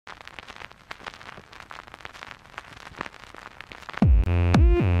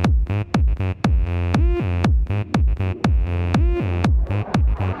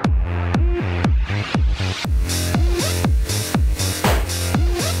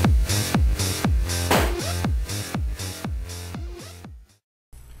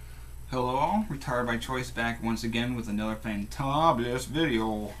Powered by Choice back once again with another fantabulous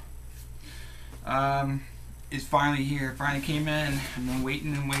video. It's finally here. Finally came in. I've been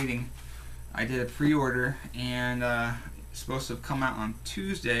waiting and waiting. I did a pre-order and it's supposed to have come out on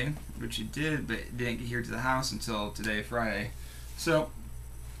Tuesday, which it did, but it didn't get here to the house until today, Friday. So,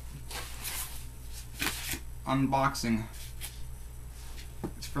 unboxing.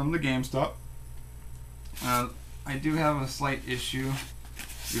 It's from the GameStop. I do have a slight issue.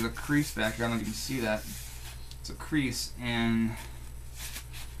 There's a crease back here. I don't know if you can see that. It's a crease, and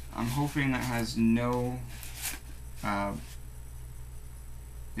I'm hoping that has no. I'm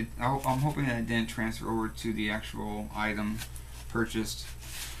hoping that it didn't transfer over to the actual item purchased.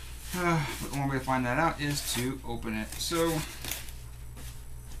 But the one way to find that out is to open it. So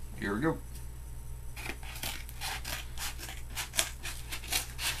here we go.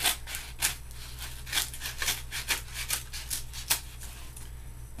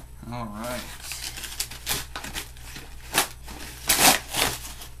 Alright.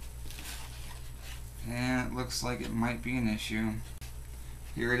 And it looks like it might be an issue.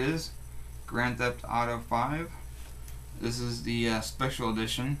 Here it is. Grand Theft Auto 5. This is the special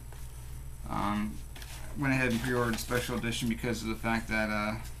edition. Went ahead and pre-ordered special edition because of the fact that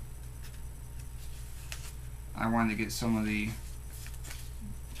I wanted to get some of the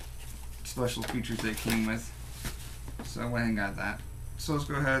special features they came with. So I went and got that. So let's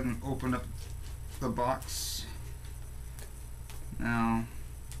go ahead and open up the box. Now,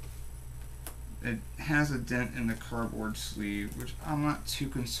 it has a dent in the cardboard sleeve, which I'm not too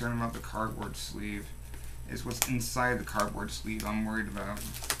concerned about the cardboard sleeve. It's what's inside the cardboard sleeve I'm worried about.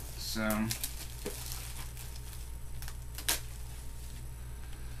 So,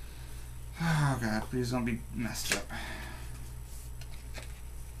 oh god, please don't be messed up.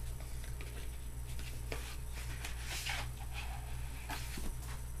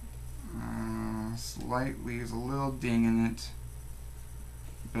 Slightly, there's a little ding in it,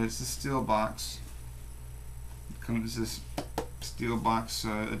 but it's a steel box. It comes this steel box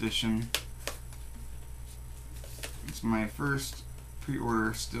edition. It's my first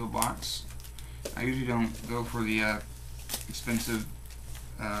pre-order steel box. I usually don't go for the expensive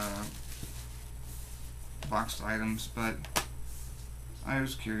boxed items, but I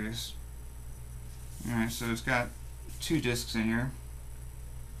was curious. Alright, so it's got 2 discs in here.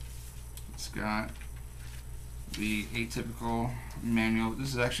 It's got the atypical manual.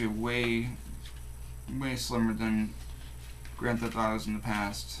 This is actually way slimmer than Grand Theft Autos in the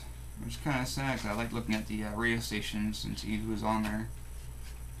past, which is kind of sad because I like looking at the radio stations and see who's on there.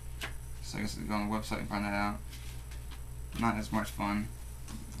 So I guess I go on the website and find that out. Not as much fun.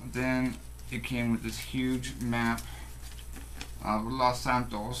 Then it came with this huge map of Los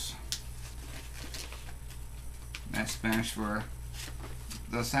Santos. That's Spanish for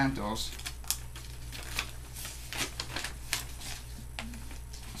the Santos.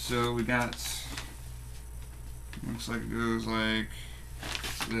 So we got, looks like it goes like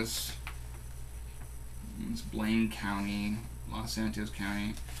this. It's Blaine County, Los Santos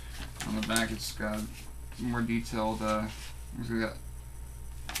County. On the back it's got more detailed, we got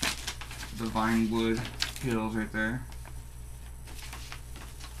the Vinewood Hills right there.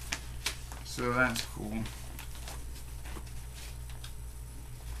 So that's cool.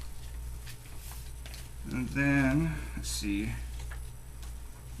 And then, let's see.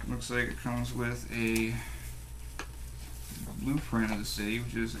 Looks like it comes with a blueprint of the city,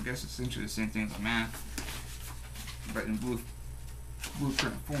 which is, I guess, essentially the same thing as a map, but in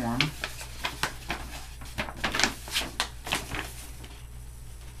blueprint form.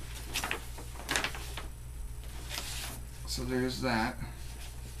 So there's that.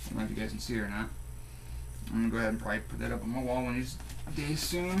 I don't know if you guys can see it or not. I'm going to go ahead and probably put that up on my wall one of these days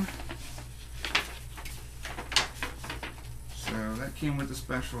soon. So that came with a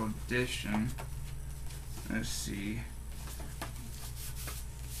special edition. Let's see.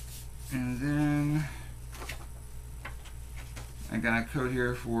 And then I got a code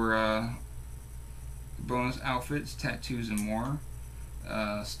here for bonus outfits, tattoos, and more.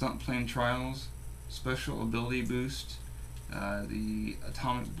 Stunt plane trials, special ability boost, the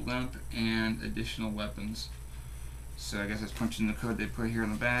atomic blimp, and additional weapons. So I guess that's punching the code they put here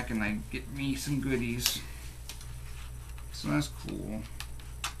on the back, and I get me some goodies. So that's cool.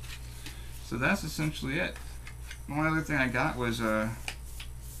 So that's essentially it. The only other thing I got was let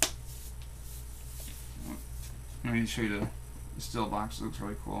me show you the steel box. It looks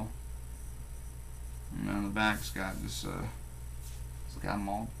really cool. And then on the back it's got this it's got them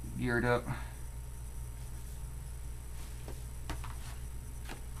all geared up.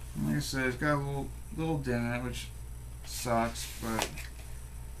 And like I said, it's got a little dent in it, which sucks, but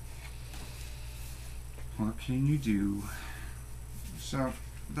What can you do? So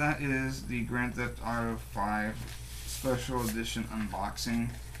that is the Grand Theft Auto 5 Special Edition unboxing.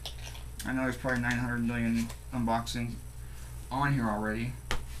 I know there's probably 900 million unboxings on here already,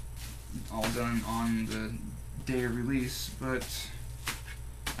 all done on the day of release, but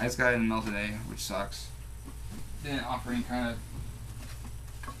I just got it in the mail today, which sucks. They didn't offer any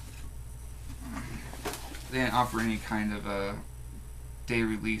kind of day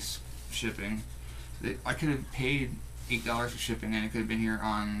release shipping. I could have paid $8 for shipping and it could have been here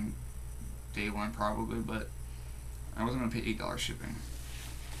on day one probably, but I wasn't going to pay $8 shipping.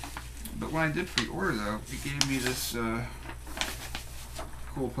 But when I did pre-order though, it gave me this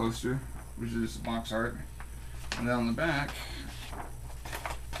cool poster, which is box art, and then on the back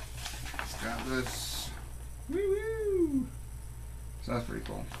it's got this woo-woo. So that's pretty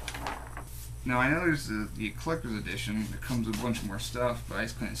cool. Now I know there's the collector's edition that comes with a bunch more stuff, but I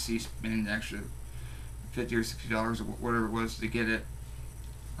just couldn't see spending the extra $50 or $60 or whatever it was to get it.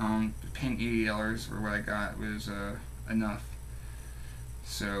 Paying $80 for what I got was enough.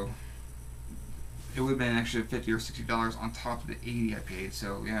 So it would have been an extra $50 or $60 on top of the $80 I paid.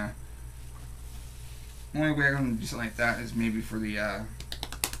 So yeah, the only way I'm going to do something like that is maybe for the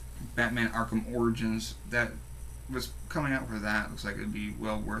Batman Arkham Origins that was coming out for that. Looks like it'd be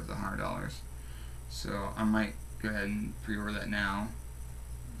well worth the $100. So I might go ahead and pre-order that now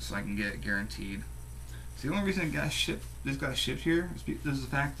so I can get it guaranteed. So the only reason it got shipped here is because of the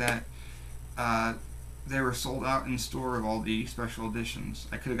fact that they were sold out in store of all the special editions.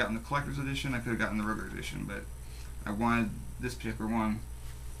 I could have gotten the collector's edition, I could have gotten the regular edition, but I wanted this particular one,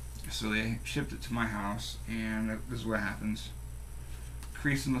 so they shipped it to my house, and this is what happens.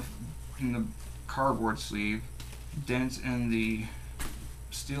 Crease in the cardboard sleeve, dents in the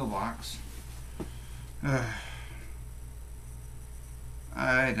steel box.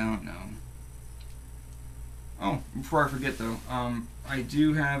 I don't know. Oh, before I forget though, I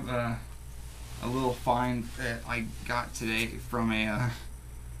do have a little find that I got today from a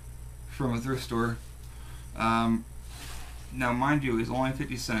thrift store. Now, mind you, it's only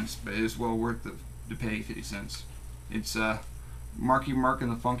 50 cents, but it is well worth to pay 50 cents. It's Marky Mark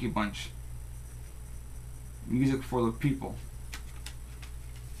and the Funky Bunch. Music for the people.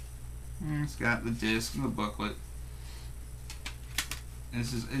 It's got the disc and the booklet. And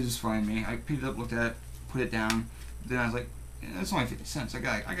it's just funny to me. I picked it up, looked at it, put it down. Then I was like, it's only 50 cents. I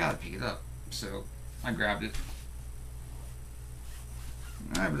gotta pick it up. So I grabbed it.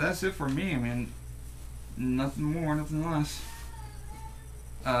 Alright, but that's it for me. I mean, nothing more, nothing less.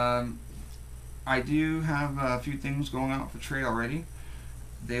 I do have a few things going out for trade already.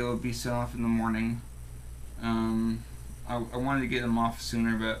 They will be set off in the morning. I wanted to get them off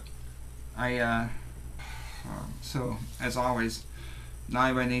sooner, but so as always,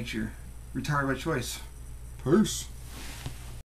 naughty by nature, retired by choice. Peace.